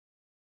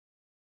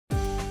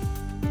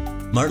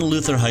Martin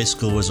Luther High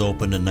School was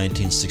opened in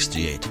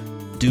 1968.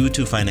 Due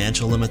to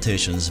financial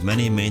limitations,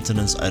 many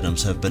maintenance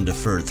items have been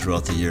deferred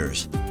throughout the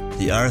years.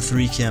 The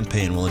R3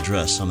 campaign will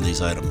address some of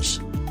these items.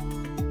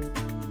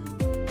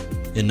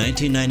 In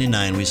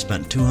 1999, we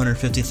spent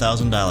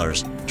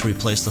 $250,000 to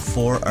replace the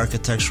 4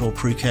 architectural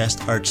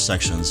precast arch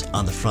sections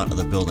on the front of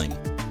the building.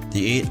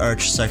 The 8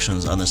 arch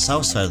sections on the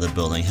south side of the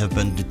building have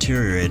been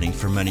deteriorating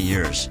for many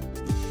years.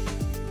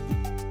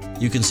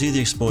 You can see the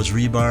exposed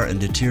rebar and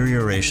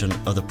deterioration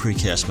of the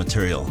precast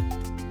material.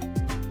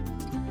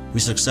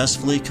 We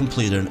successfully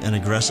completed an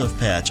aggressive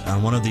patch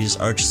on one of these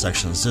arch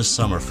sections this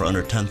summer for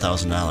under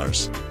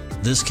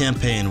 $10,000. This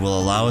campaign will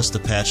allow us to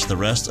patch the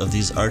rest of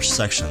these arch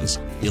sections,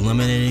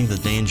 eliminating the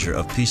danger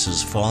of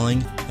pieces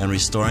falling and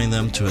restoring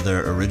them to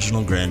their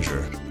original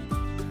grandeur.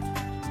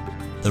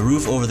 The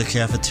roof over the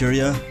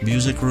cafeteria,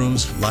 music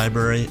rooms,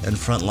 library, and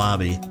front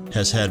lobby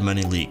has had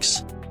many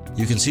leaks.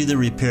 You can see the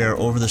repair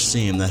over the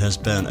seam that has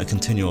been a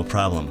continual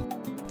problem.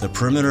 The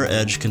perimeter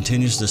edge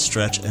continues to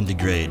stretch and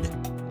degrade.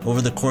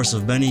 Over the course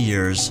of many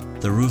years,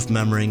 the roof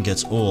membrane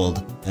gets old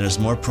and is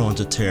more prone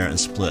to tear and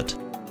split.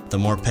 The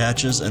more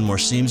patches and more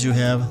seams you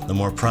have, the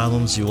more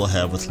problems you will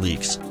have with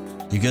leaks.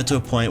 You get to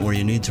a point where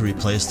you need to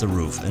replace the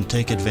roof and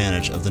take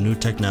advantage of the new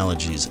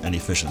technologies and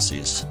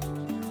efficiencies.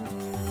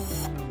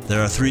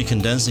 There are 3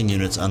 condensing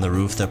units on the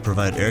roof that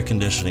provide air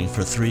conditioning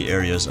for 3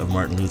 areas of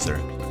Martin Luther.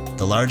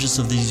 The largest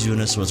of these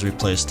units was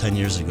replaced 10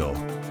 years ago.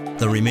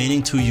 The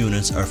remaining 2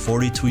 units are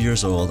 42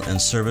 years old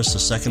and service the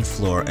 2nd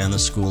floor and the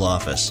school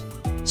office.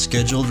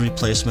 Scheduled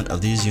replacement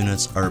of these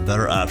units are a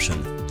better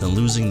option than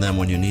losing them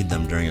when you need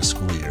them during a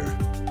school year.